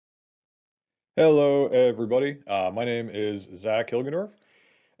Hello, everybody. My name is Zach Hilgendorf,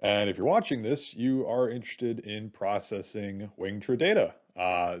 and if you're watching this, you are interested in processing Wingtra data.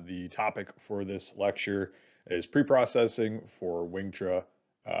 The topic for this lecture is preprocessing for Wingtra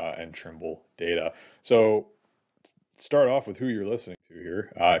and Trimble data. So, start off with who you're listening to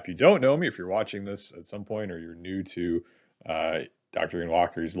here. If you don't know me, if you're watching this at some point, or you're new to Dr. Ian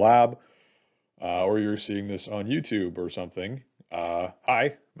Walker's lab, or you're seeing this on YouTube or something,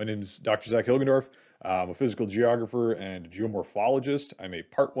 hi, my name is Dr. Zach Hilgendorf. I'm a physical geographer and geomorphologist. I'm a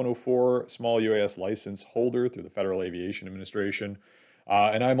Part 104 small UAS license holder through the Federal Aviation Administration.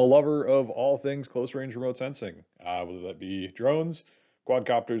 And I'm a lover of all things close range remote sensing, whether that be drones,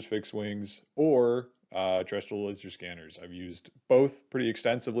 quadcopters, fixed wings, or terrestrial laser scanners. I've used both pretty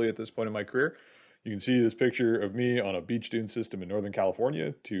extensively at this point in my career. You can see this picture of me on a beach dune system in Northern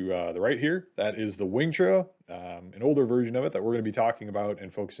California to the right here. That is the Wingtra, an older version of it that we're going to be talking about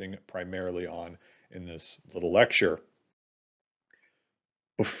and focusing primarily on in this little lecture.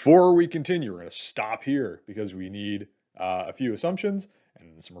 Before we continue, we're going to stop here because we need a few assumptions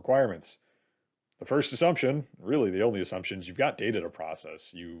and some requirements. The first assumption, really the only assumption, is you've got data to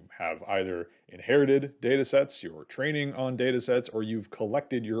process. You have either inherited data sets, you're training on data sets, or you've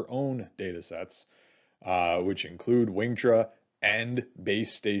collected your own data sets, which include Wingtra and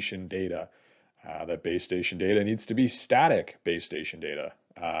base station data. That base station data needs to be static base station data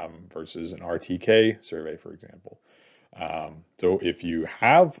versus an RTK survey, for example. So if you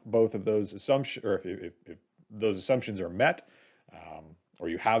have both of those assumptions, or if those assumptions are met, or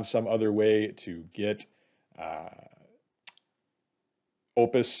you have some other way to get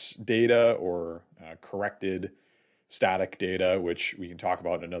OPUS data or corrected static data, which we can talk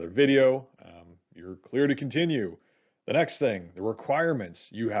about in another video, you're clear to continue. The next thing, the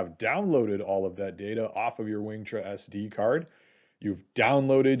requirements. You have downloaded all of that data off of your Wingtra SD card. You've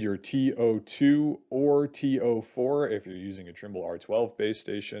downloaded your TO2 or TO4 if you're using a Trimble R12 base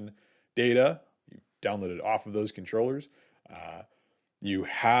station data. You've downloaded off of those controllers. You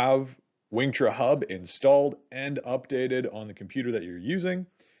have WingtraHub installed and updated on the computer that you're using,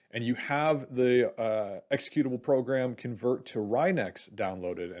 and you have the executable program ConvertToRINEX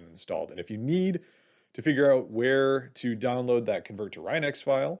downloaded and installed. And if you need to figure out where to download that ConvertToRINEX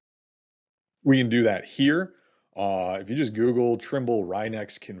file, we can do that here. If you just Google Trimble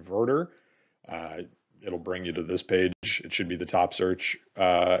RINEX converter, it'll bring you to this page. It should be the top search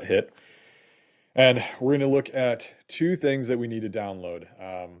hit. And we're going to look at two things that we need to download,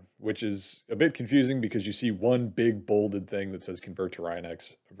 which is a bit confusing because you see one big bolded thing that says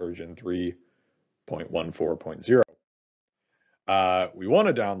ConvertToRINEX version 3.14.0. We want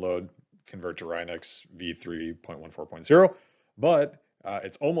to download ConvertToRINEX v3.14.0, but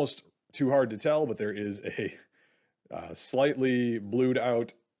it's almost too hard to tell, but there is a slightly blued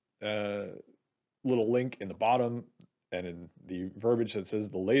out little link in the bottom and in the verbiage that says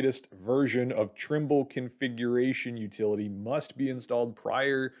the latest version of Trimble configuration utility must be installed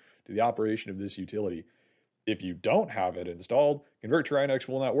prior to the operation of this utility. If you don't have it installed, ConvertToRINEX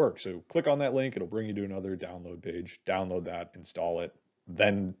will not work. So click on that link, it'll bring you to another download page, download that, install it,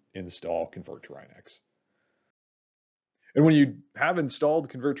 then install ConvertToRINEX. And when you have installed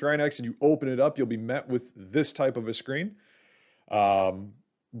ConvertToRINEX and you open it up, you'll be met with this type of a screen.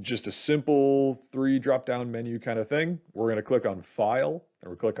 Just a simple 3 drop-down menu kind of thing. We're going to click on File, and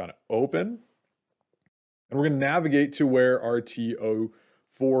we'll click on Open. And we're going to navigate to where our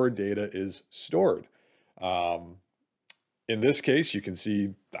TO4 data is stored. In this case, you can see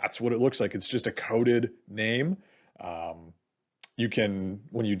that's what it looks like. It's just a coded name. You can,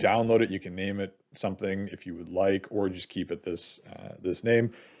 when you download it, you can name it something if you would like, or just keep it this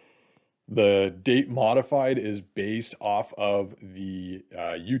name. The date modified is based off of the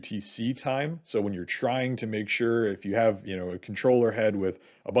UTC time. So when you're trying to make sure, if you have a controller head with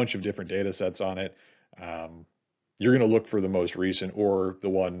a bunch of different data sets on it, you're going to look for the most recent or the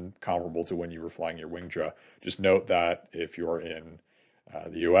one comparable to when you were flying your Wingtra. Just note that if you're in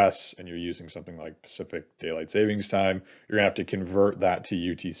the US and you're using something like Pacific Daylight Savings Time, you're going to have to convert that to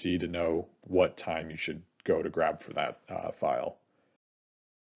UTC to know what time you should go to grab for that file.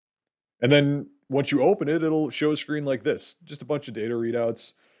 And then once you open it, it'll show a screen like this, just a bunch of data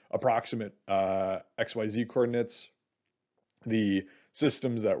readouts, approximate XYZ coordinates, the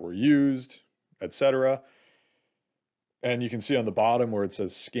systems that were used, etc. And you can see on the bottom where it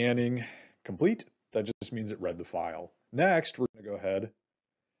says scanning complete. That just means it read the file. Next, we're going to go ahead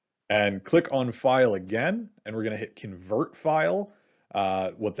and click on File again, and we're going to hit Convert File.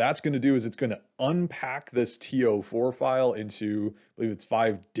 What that's going to do is it's going to unpack this TO4 file into, I believe it's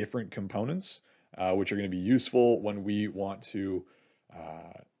 5 different components, which are going to be useful when we want to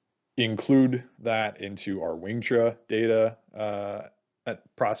include that into our Wingtra data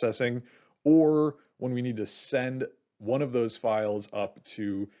processing, or when we need to send one of those files up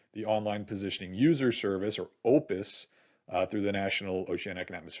to the Online Positioning User Service, or OPUS, through the National Oceanic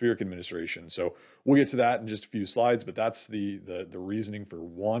and Atmospheric Administration. So we'll get to that in just a few slides, but that's the reasoning for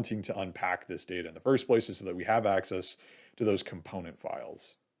wanting to unpack this data in the first place, is so that we have access to those component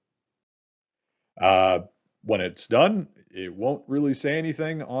files. When it's done, it won't really say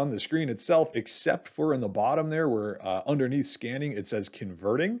anything on the screen itself, except for in the bottom there where underneath scanning, it says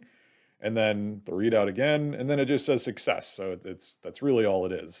converting, and then the readout again, and then it just says success. So that's really all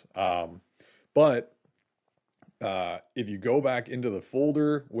it is. But if you go back into the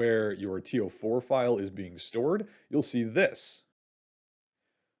folder where your TO4 file is being stored, you'll see this.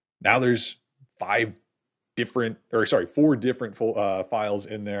 Now there's four different files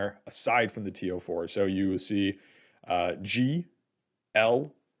in there aside from the TO4. So you see G,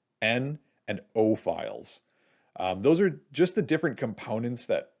 L, N, and O files. Those are just the different components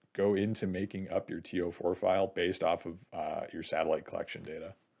that go into making up your TO4 file based off of your satellite collection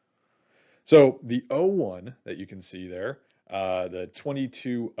data. So the O one that you can see there, the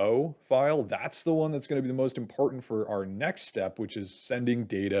 22O file, that's the one that's going to be the most important for our next step, which is sending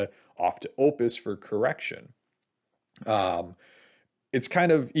data off to OPUS for correction. It's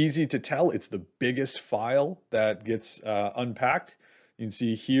kind of easy to tell. It's the biggest file that gets unpacked. You can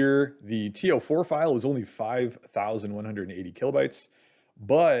see here the TO4 file is only 5,180 kilobytes,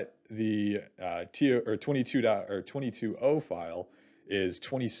 but the 22O file is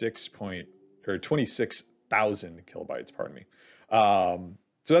 26,000 kilobytes. Pardon me. So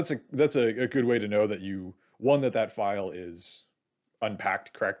that's a good way to know that that file is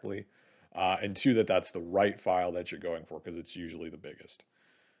unpacked correctly, and two, that's the right file that you're going for, because it's usually the biggest.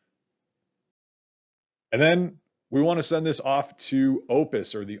 And then we want to send this off to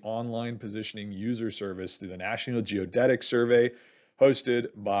OPUS, or the Online Positioning User Service, through the National Geodetic Survey, hosted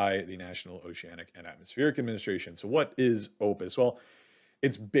by the National Oceanic and Atmospheric Administration. So what is OPUS? Well,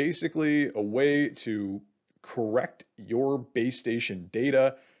 it's basically a way to correct your base station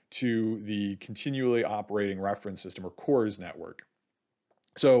data to the continually operating reference system, or CORS network.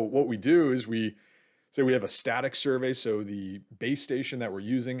 So what we do is we say we have a static survey. So the base station that we're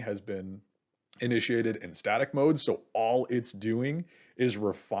using has been initiated in static mode. So all it's doing is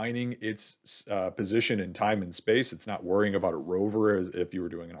refining its position in time and space. It's not worrying about a rover as if you were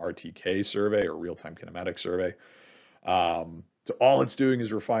doing an RTK survey or real-time kinematic survey. So all it's doing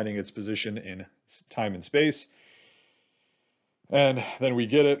is refining its position in time and space. And then we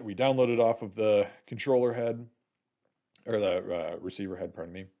get it, we download it off of the controller head, or the receiver head,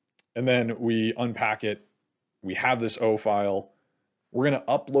 pardon me. And then we unpack it. We have this O file. We're going to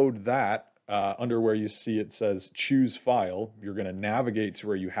upload that under where you see it says choose file. You're going to navigate to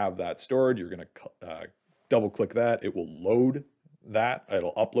where you have that stored. You're going to double click that. It will load that.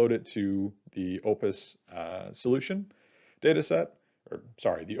 It'll upload it to the OPUS solution dataset, or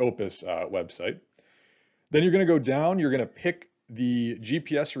sorry, the OPUS website. Then you're going to go down. You're going to pick the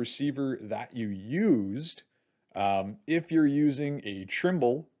GPS receiver that you used. If you're using a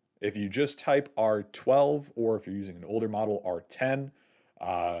Trimble, if you just type R12, or if you're using an older model, R10,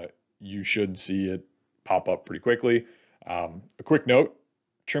 you should see it pop up pretty quickly. A quick note,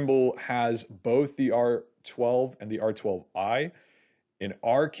 Trimble has both the R12 and the R12i. In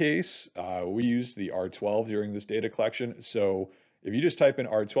our case, we use the R12 during this data collection. So if you just type in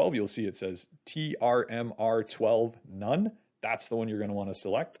R12, you'll see it says TRMR12 none. That's the one you're going to want to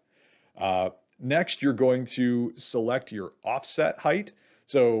select. Next, you're going to select your offset height.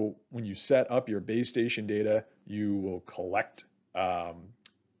 So when you set up your base station data, you will collect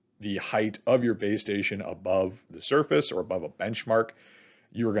the height of your base station above the surface, or above a benchmark.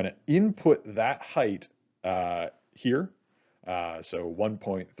 You're going to input that height here. So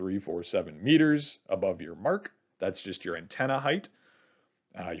 1.347 meters above your mark. That's just your antenna height.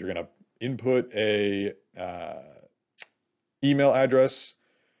 You're going to input a email address.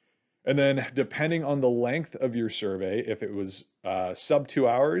 And then depending on the length of your survey, if it was sub 2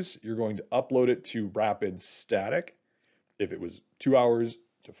 hours, you're going to upload it to rapid static. If it was 2 hours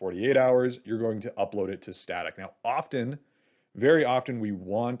to 48 hours, you're going to upload it to static. Now, very often we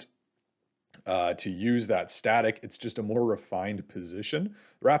want to use that static. It's just a more refined position.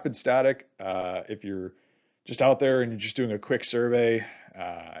 Rapid static, if you're just out there and you're just doing a quick survey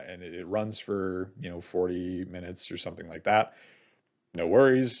and it runs for 40 minutes or something like that, no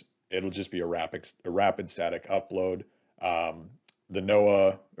worries. It'll just be a rapid static upload. The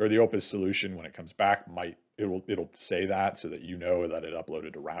NOAA or the OPUS solution, when it comes back, it'll say that, so that you know that it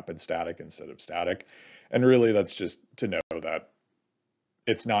uploaded to rapid static instead of static. And really, that's just to know that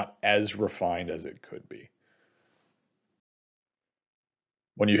it's not as refined as it could be.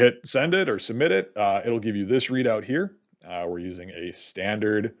 When you hit send it or submit it, it'll give you this readout here. We're using a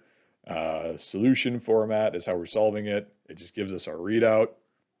standard solution format is how we're solving it. It just gives us our readout.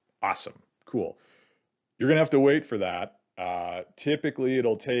 Awesome, cool. You're gonna have to wait for that. Typically,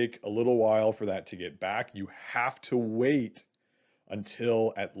 it'll take a little while for that to get back. You have to wait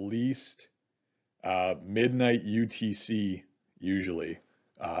until at least midnight UTC, usually,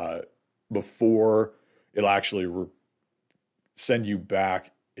 before it'll actually send you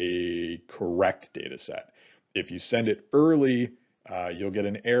back a correct data set. If you send it early, you'll get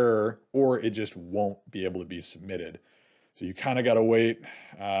an error or it just won't be able to be submitted. So you kind of got to wait.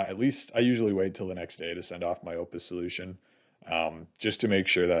 At least I usually wait till the next day to send off my OPUS solution, just to make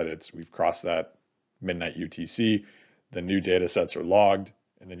sure that we've crossed that midnight UTC, the new data sets are logged,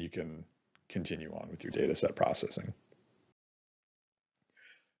 and then you can continue on with your data set processing.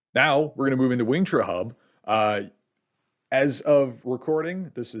 Now we're going to move into WingtraHub. As of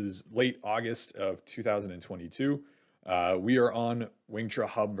recording, this is late August of 2022. We are on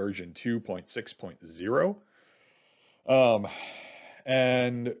WingtraHub version 2.6.0.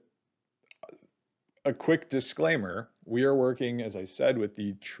 And a quick disclaimer, we are working, as I said, with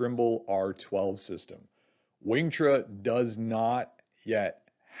the Trimble R12 system. Wingtra does not yet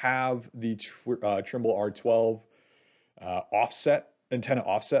have the Trimble R12 antenna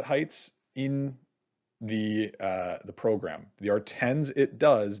offset heights in the program. The R10s it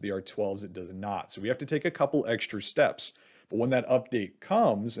does, the R12s it does not. So we have to take a couple extra steps. But when that update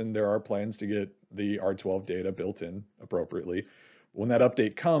comes, and there are plans to get the R12 data built in appropriately, when that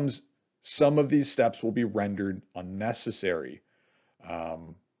update comes, some of these steps will be rendered unnecessary.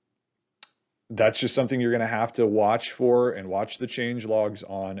 That's just something you're going to have to watch for and watch the change logs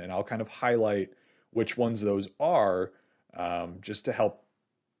on, and I'll kind of highlight which ones those are, just to help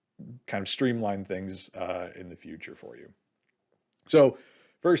kind of streamline things in the future for you. So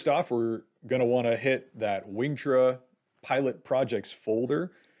first off, we're going to want to hit that Wingtra pilot projects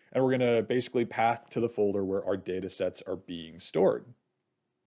folder, and we're going to basically path to the folder where our data sets are being stored.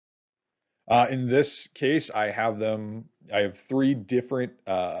 In this case, I have 3 different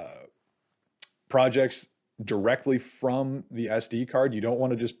projects directly from the SD card. You don't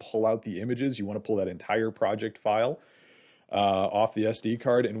want to just pull out the images. You want to pull that entire project file off the SD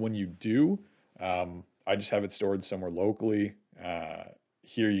card. And when you do, I just have it stored somewhere locally.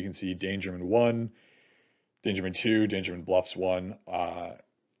 Here you can see Dangerman 1, Dangerman 2, Dangerman Bluffs 1.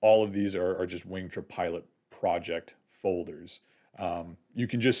 All of these are just Wingtra pilot project folders. You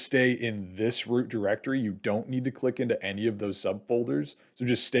can just stay in this root directory. You don't need to click into any of those subfolders. So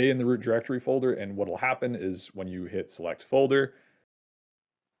just stay in the root directory folder, and what will happen is when you hit select folder,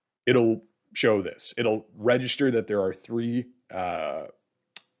 it'll show this. It'll register that there are 3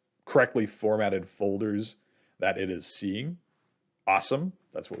 correctly formatted folders that it is seeing. Awesome,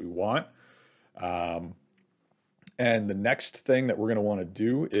 that's what we want. And the next thing that we're going to want to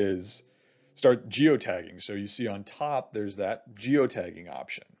do is start geotagging. So you see on top, there's that geotagging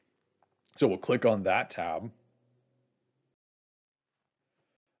option. So we'll click on that tab.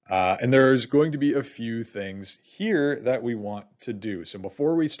 And there's going to be a few things here that we want to do. So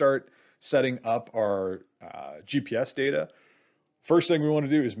before we start setting up our GPS data, first thing we want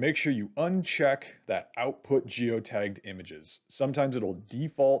to do is make sure you uncheck that output geotagged images. Sometimes it'll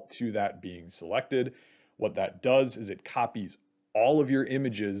default to that being selected. What that does is it copies all of your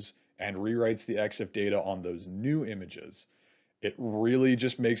images and rewrites the EXIF data on those new images. It really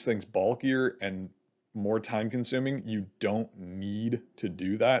just makes things bulkier and more time consuming. You don't need to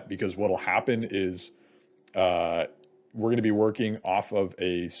do that, because what'll happen is we're going to be working off of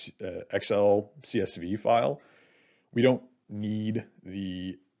a Excel CSV file. We don't need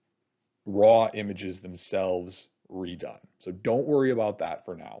the raw images themselves redone. So don't worry about that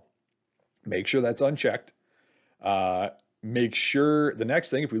for now. Make sure that's unchecked. Make sure the next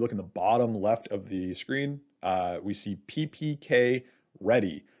thing, if we look in the bottom left of the screen, we see PPK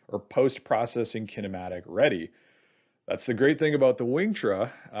ready, or post-processing kinematic ready. That's the great thing about the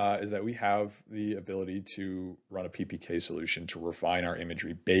Wingtra, is that we have the ability to run a PPK solution to refine our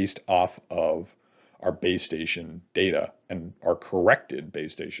imagery based off of our base station data and our corrected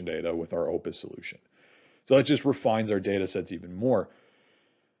base station data with our OPUS solution. So that just refines our data sets even more.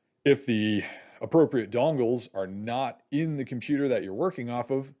 If the appropriate dongles are not in the computer that you're working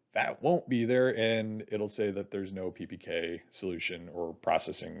off of, that won't be there, and it'll say that there's no PPK solution or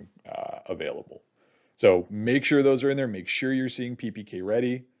processing available. So make sure those are in there. Make sure you're seeing PPK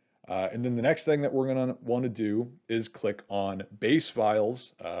ready. And then the next thing that we're going to want to do is click on base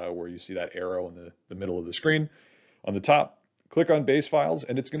files, where you see that arrow in the middle of the screen. On the top, click on base files,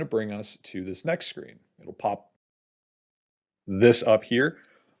 and it's going to bring us to this next screen. It'll pop this up here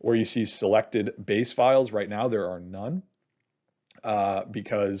where you see selected base files. Right now there are none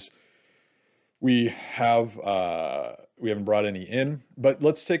because we haven't brought any in. But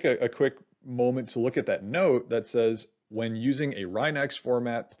let's take a quick moment to look at that note that says, when using a RINEX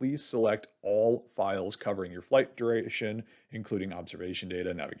format, please select all files covering your flight duration, including observation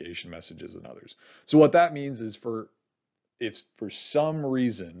data, navigation messages, and others. So what that means is if for some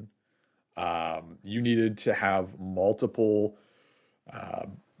reason you needed to have multiple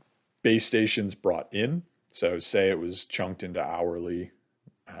base stations brought in, so say it was chunked into hourly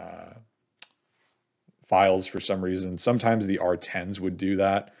files for some reason. Sometimes the R10s would do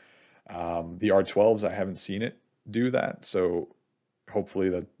that. The R12s, I haven't seen it do that, so hopefully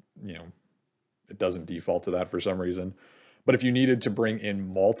that it doesn't default to that for some reason. But if you needed to bring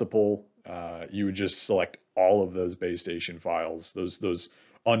in multiple, you would just select all of those base station files, those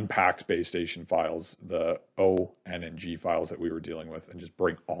unpacked base station files, the O, N, and G files that we were dealing with, and just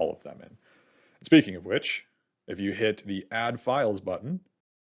bring all of them in. Speaking of which, if you hit the Add Files button,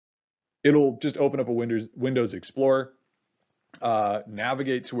 it'll just open up a Windows Explorer,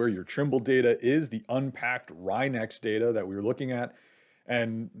 navigate to where your Trimble data is, the unpacked RINEX data that we were looking at,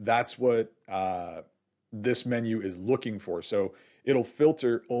 and that's what this menu is looking for. So it'll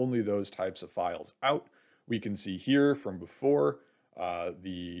filter only those types of files out. We can see here from before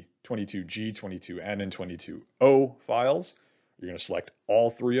the 22G, 22N, and 22O files. You're going to select all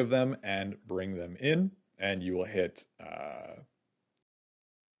three of them and bring them in, and you will hit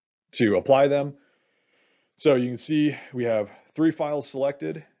to apply them. So you can see we have 3 files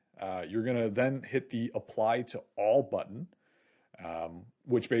selected. You're going to then hit the Apply to All button,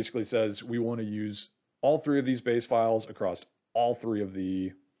 which basically says we want to use all 3 of these base files across all 3 of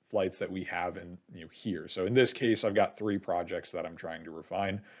the flights that we have in here. So in this case, I've got 3 projects that I'm trying to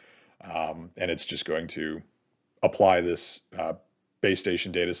refine, and it's just going to apply this base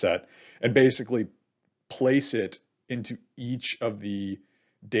station data set and basically place it into each of the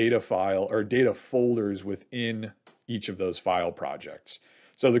data file or data folders within each of those file projects.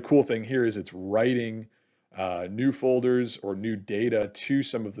 So the cool thing here is it's writing new folders or new data to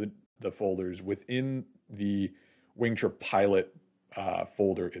some of the folders within the Wingtra pilot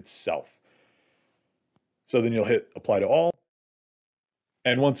folder itself. So then you'll hit Apply to All.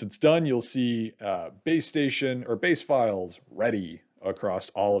 And once it's done, you'll see base station or base files ready across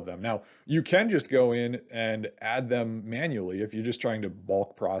all of them. Now, you can just go in and add them manually if you're just trying to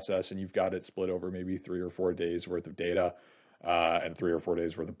bulk process and you've got it split over maybe 3 or 4 days worth of data and 3 or 4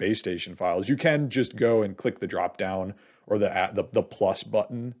 days worth of base station files. You can just go and click the drop down or the plus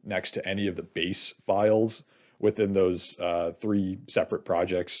button next to any of the base files within those 3 separate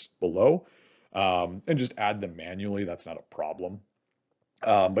projects below and just add them manually. That's not a problem.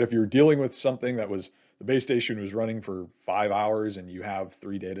 But if you're dealing with something that was the base station was running for 5 hours and you have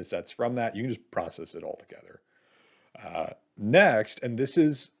 3 data sets from that, you can just process it all together. Next, and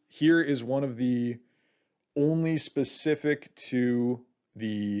here is one of the only specific to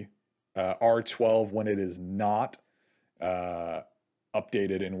the R12 when it is not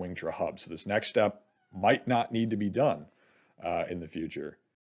updated in WingtraHub. So this next step might not need to be done in the future.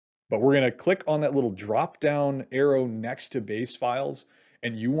 But we're going to click on that little drop down arrow next to base files,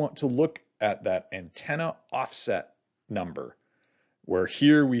 and you want to look at that antenna offset number, where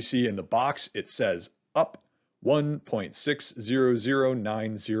here we see in the box it says up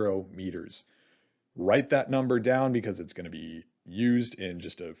 1.60090 meters. Write that number down because it's going to be used in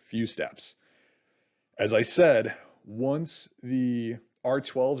just a few steps. As I said, once the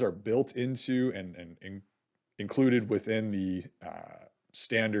R12s are built into and included within the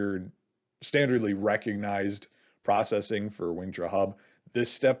standardly recognized processing for WingtraHub, this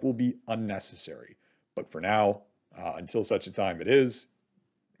step will be unnecessary. But for now, until such a time it is,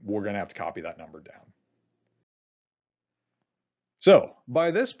 we're going to have to copy that number down. So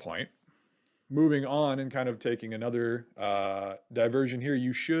by this point, moving on and kind of taking another diversion here,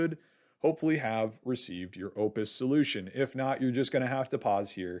 you should hopefully have received your OPUS solution. If not, you're just going to have to pause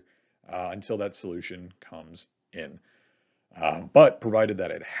here until that solution comes in. But provided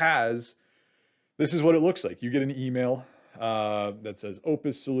that it has, this is what it looks like. You get an email that says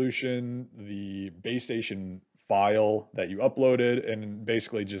OPUS solution, the base station file that you uploaded, and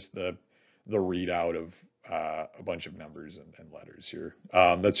basically just the readout of a bunch of numbers and letters here.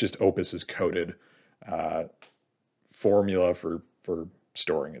 That's just OPUS's coded formula for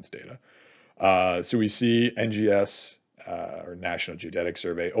storing its data. So we see NGS or National Geodetic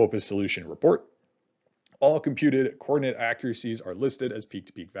Survey OPUS solution report. All computed coordinate accuracies are listed as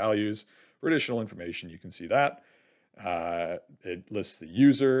peak-to-peak values. For additional information, you can see that. It lists the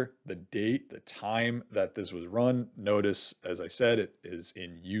user, the date, the time that this was run. Notice, as I said, it is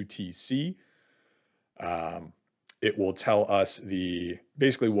in UTC. It will tell us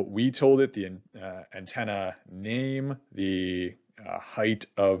basically what we told it, the antenna name, the height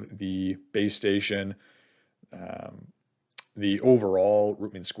of the base station, the overall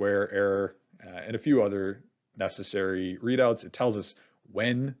root mean square error, and a few other necessary readouts. It tells us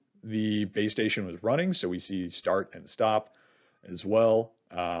when the base station was running, so we see start and stop as well.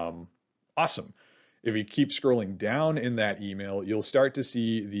 Awesome. If you keep scrolling down in that email, you'll start to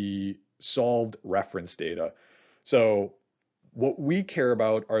see the solved reference data. So what we care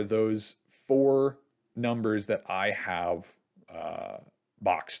about are those 4 numbers that I have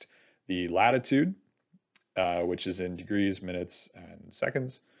boxed. The latitude, which is in degrees, minutes, and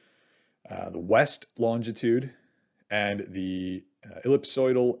seconds, the west longitude, and the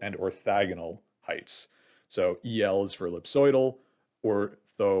ellipsoidal and orthogonal heights. So EL is for ellipsoidal,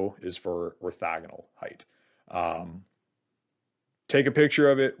 ortho is for orthogonal height. Take a picture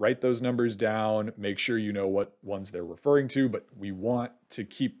of it, write those numbers down, make sure you know what ones they're referring to, but we want to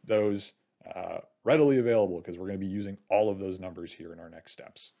keep those readily available because we're going to be using all of those numbers here in our next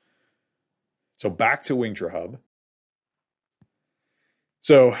steps. So back to WingtraHub.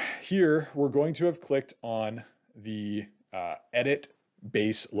 So here we're going to have clicked on the edit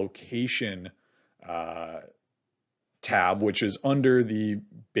base location tab, which is under the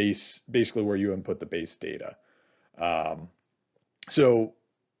base, basically where you input the base data. So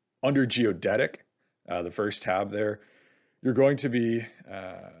under geodetic, the first tab there, you're going to be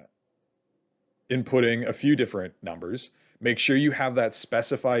inputting a few different numbers. Make sure you have that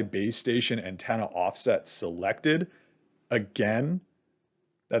specify base station antenna offset selected. Again,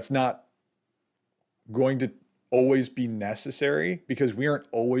 that's not going to always be necessary because we aren't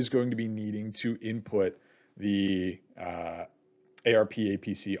always going to be needing to input the ARP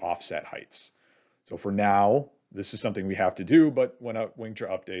APC offset heights. So for now, this is something we have to do, but when Wingtra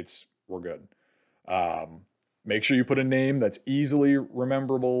updates, we're good. Make sure you put a name that's easily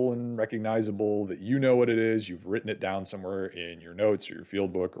rememberable and recognizable, that you know what it is, you've written it down somewhere in your notes or your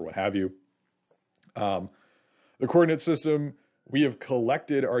field book or what have you. The coordinate system, we have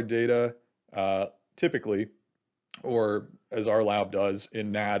collected our data typically, or as our lab does,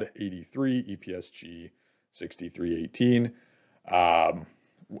 in NAD 83, EPSG 6318.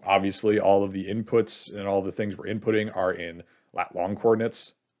 Obviously, all of the inputs and all the things we're inputting are in lat long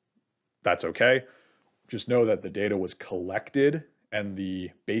coordinates. That's okay. Just know that the data was collected and the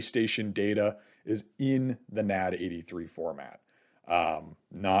base station data is in the NAD 83 format,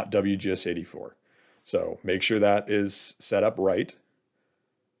 not WGS 84. So make sure that is set up right.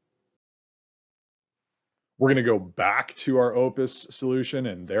 We're going to go back to our OPUS solution,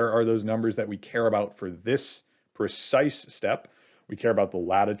 and there are those numbers that we care about for this precise step. We care about the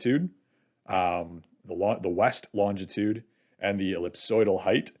latitude, the west longitude, and the ellipsoidal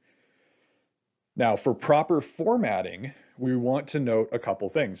height. Now, for proper formatting, we want to note a couple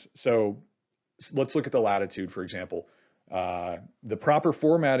things. So let's look at the latitude, for example. The proper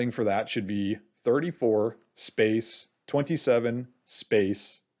formatting for that should be 34 space 27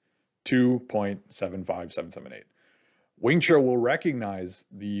 space 2.75778. Wingtra will recognize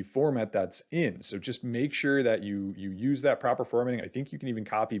the format that's in, so just make sure that you use that proper formatting. I think you can even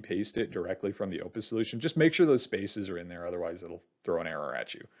copy paste it directly from the OPUS solution. Just make sure those spaces are in there, otherwise it'll throw an error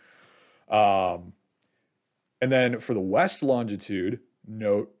at you. And then for the west longitude,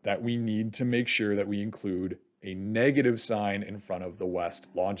 note that we need to make sure that we include a negative sign in front of the west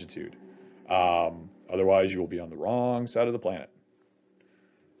longitude. Otherwise, you will be on the wrong side of the planet.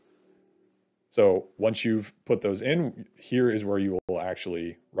 So once you've put those in, here is where you will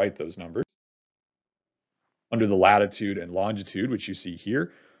actually write those numbers. Under the latitude and longitude, which you see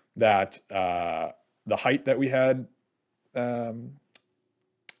here, that the height that we had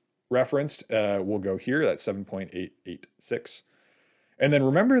referenced will go here, that's 7.886. And then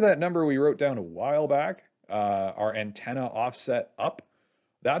remember that number we wrote down a while back, our antenna offset up,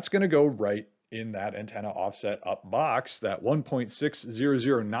 that's going to go right in that antenna offset up box. That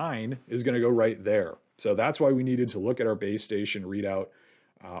 1.6009 is going to go right there. So that's why we needed to look at our base station readout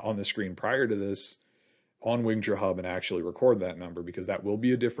on the screen prior to this on WingtraHub and actually record that number, because that will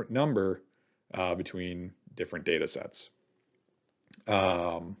be a different number between different data sets.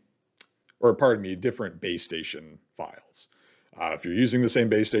 Or pardon me, different base station files. If you're using the same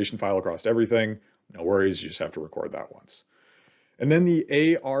base station file across everything, no worries, you just have to record that once. And then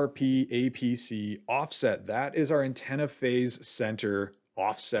the ARP APC offset, that is our antenna phase center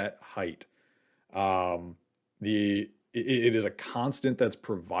offset height. The it is a constant that's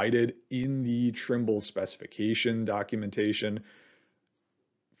provided in the Trimble specification documentation.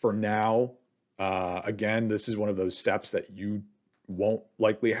 For now, again, this is one of those steps that you won't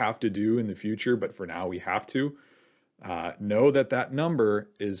likely have to do in the future, but for now we have to. Know that that number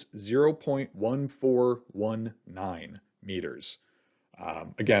is 0.1419 meters.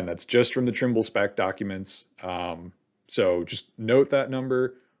 Again, that's just from the Trimble spec documents. So just note that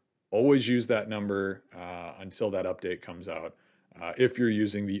number. Always use that number until that update comes out. If you're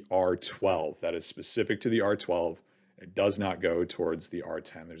using the R12, that is specific to the R12. It does not go towards the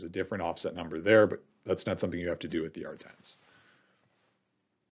R10. There's a different offset number there, but that's not something you have to do with the R10s.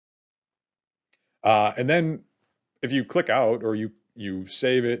 And then if you click out or you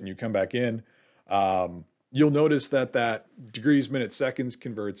save it and you come back in, you'll notice that that degrees, minutes, seconds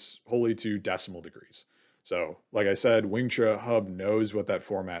converts wholly to decimal degrees. So like I said, WingtraHub knows what that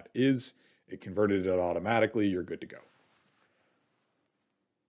format is. It converted it automatically. You're good to go.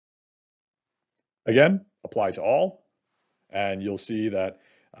 Again, apply to all, and you'll see that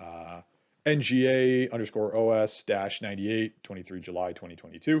NGA_OS-98, 23 July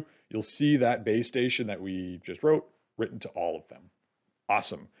 2022. You'll see that base station that we just wrote written to all of them.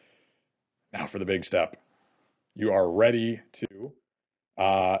 Awesome. Now for the big step. You are ready to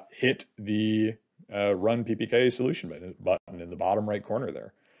hit the Run PPK solution button in the bottom right corner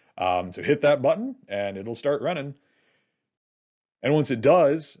there. So hit that button and it'll start running. And once it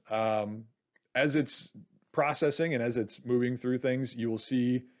does, as it's processing and as it's moving through things, you will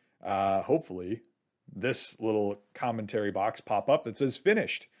see, hopefully, this little commentary box pop up that says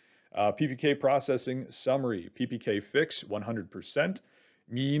finished. PPK processing summary, PPK fix 100%,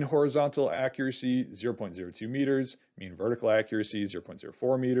 mean horizontal accuracy 0.02 meters, mean vertical accuracy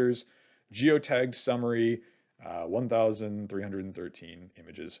 0.04 meters, geotagged summary 1,313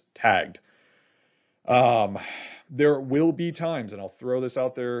 images tagged. There will be times, and I'll throw this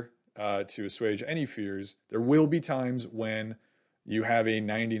out there to assuage any fears, there will be times when you have a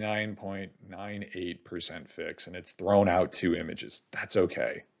 99.98% fix and it's thrown out 2 images. That's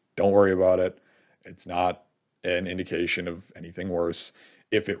okay. Don't worry about it. It's not an indication of anything worse.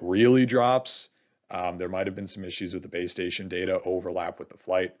 If it really drops, there might have been some issues with the base station data overlap with the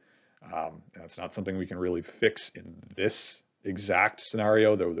flight. That's not something we can really fix in this exact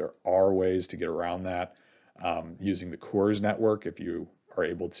scenario, though there are ways to get around that using the CORS network. If you are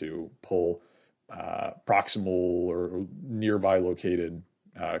able to pull proximal or nearby located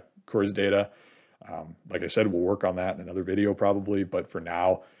CORS data, like I said, we'll work on that in another video probably, but for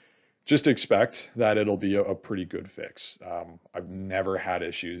now, just expect that it'll be a pretty good fix. I've never had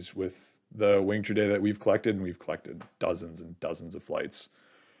issues with the Wingtra data that we've collected, and we've collected dozens and dozens of flights.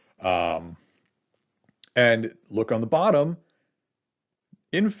 And look on the bottom,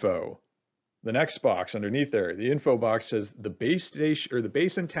 info, the next box underneath there. The info box says the base station or the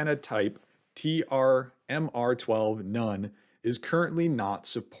base antenna type TR-MR12 none is currently not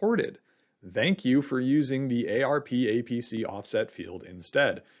supported. Thank you for using the ARP APC offset field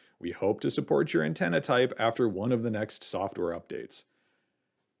instead. We hope to support your antenna type after one of the next software updates.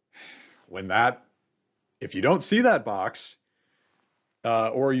 If you don't see that box,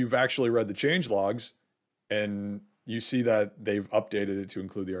 or you've actually read the change logs and you see that they've updated it to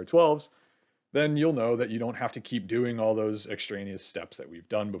include the R12s, then you'll know that you don't have to keep doing all those extraneous steps that we've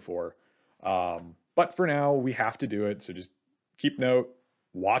done before. But for now, we have to do it. So just keep note,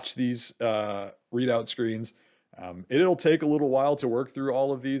 watch these readout screens. It'll take a little while to work through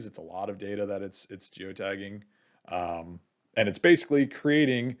all of these. It's a lot of data that it's geotagging. And it's basically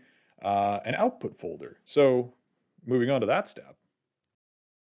creating an output folder. So moving on to that step.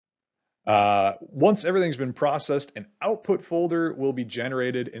 Once everything's been processed, an output folder will be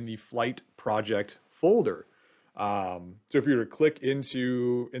generated in the flight project folder. So if you were to click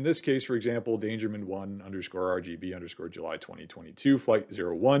into, in this case, for example, Dangerman1_RGB_July 2022 flight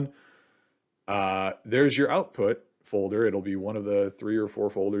 01, there's your output folder. It'll be one of the 3 or 4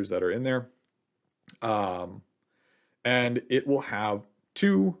 folders that are in there. And it will have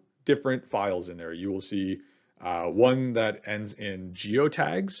 2 different files in there. You will see one that ends in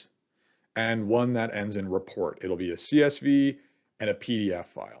geotags and one that ends in report. It'll be a CSV and a PDF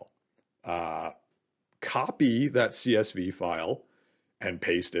file. Copy that CSV file and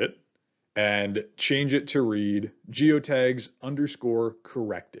paste it and change it to read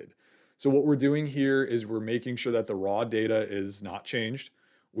geotags_corrected. So what we're doing here is we're making sure that the raw data is not changed.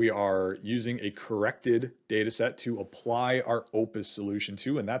 We are using a corrected data set to apply our OPUS solution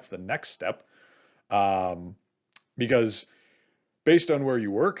to, and that's the next step. Because based on where you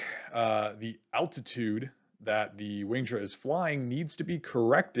work, the altitude that the Wingtra is flying needs to be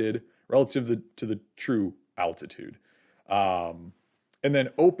corrected relative to the true altitude. And then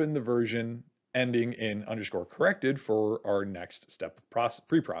open the version ending in _corrected for our next step of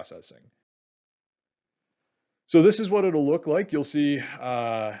pre-processing. So this is what it'll look like. You'll see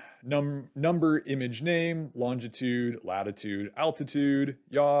number, image name, longitude, latitude, altitude,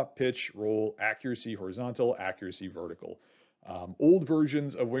 yaw, pitch, roll, accuracy horizontal, accuracy vertical. Old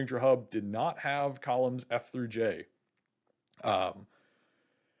versions of WingtraHub did not have columns F through J.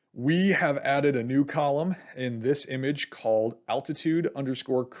 We have added a new column in this image called altitude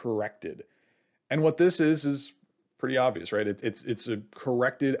 _corrected. And what this is pretty obvious, right? It's a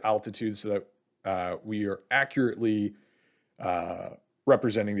corrected altitude so that we are accurately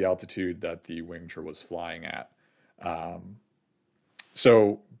representing the altitude that the Wingtra was flying at.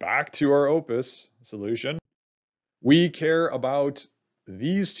 So back to our OPUS solution. We care about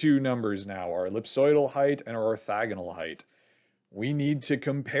these two numbers now, our ellipsoidal height and our orthogonal height. We need to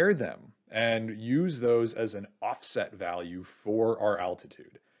compare them and use those as an offset value for our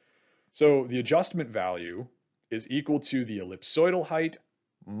altitude. So the adjustment value is equal to the ellipsoidal height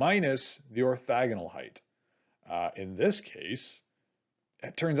minus the orthogonal height. In this case,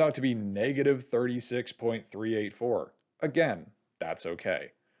 it turns out to be negative 36.384. Again, that's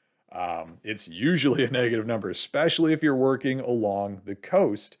okay. It's usually a negative number, especially if you're working along the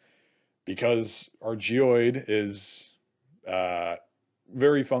coast, because our geoid is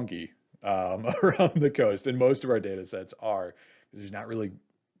very funky around the coast, and most of our data sets are, because there's not really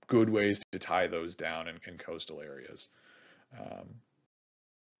good ways to tie those down in coastal areas.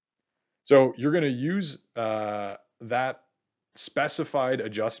 So you're going to use that specified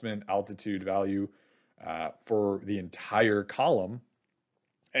adjustment altitude value for the entire column,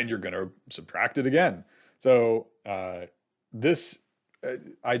 and you're going to subtract it again. So this,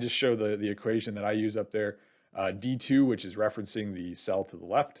 I just show the equation that I use up there, D2, which is referencing the cell to the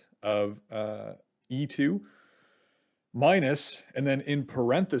left of E2, minus, and then in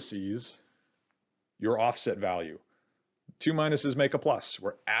parentheses, your offset value. Two minuses make a plus.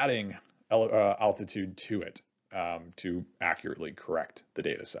 We're adding altitude to it to accurately correct the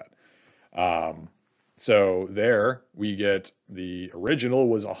data set. So there we get the original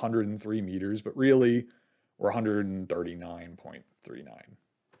was 103 meters, but really we're 139.39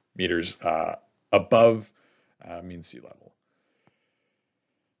 meters above mean sea level.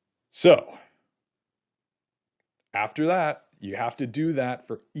 So after that, you have to do that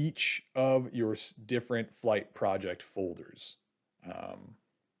for each of your different flight project folders.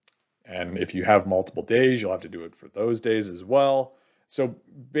 And if you have multiple days, you'll have to do it for those days as well. So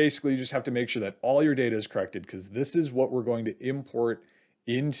basically, you just have to make sure that all your data is corrected, because this is what we're going to import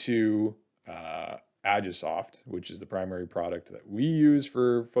into Agisoft, which is the primary product that we use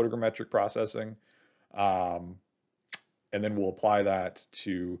for photogrammetric processing. And then we'll apply that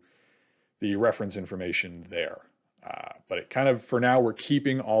to the reference information there. But it kind of, for now, we're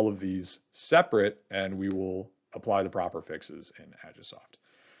keeping all of these separate, and we will apply the proper fixes in Agisoft.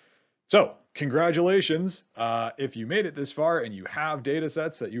 So congratulations. If you made it this far and you have data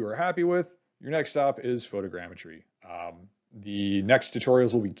sets that you are happy with, your next stop is photogrammetry. The next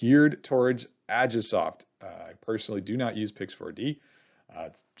tutorials will be geared towards Agisoft. I personally do not use Pix4D.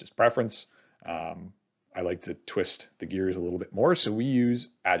 It's just preference. I like to twist the gears a little bit more, so we use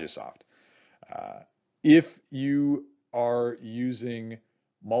Agisoft. If you are using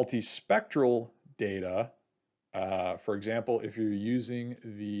multispectral data, for example, if you're using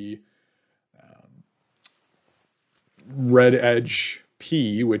the Red Edge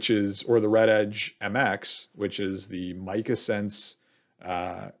P, which is, or the Red Edge MX, which is the MicaSense,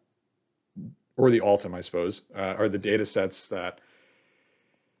 or the Altum, I suppose, are the data sets that,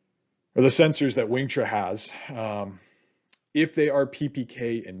 or the sensors that Wingtra has. If they are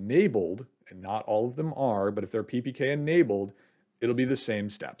PPK enabled, and not all of them are, but if they're PPK enabled, it'll be the same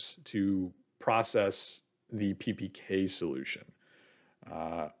steps to process the PPK solution.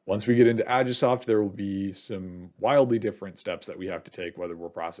 Once we get into Agisoft, there will be some wildly different steps that we have to take, whether we're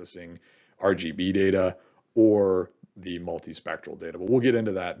processing RGB data or the multispectral data, but we'll get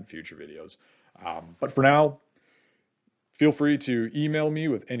into that in future videos. But for now, feel free to email me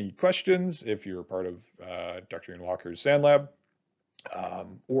with any questions if you're a part of Dr. Ian Walker's Sand Lab,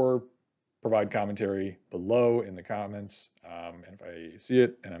 or provide commentary below in the comments. And if I see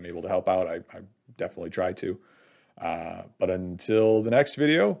it and I'm able to help out, I definitely try to. But until the next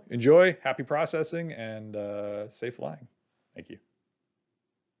video, enjoy, happy processing, and safe flying. Thank you.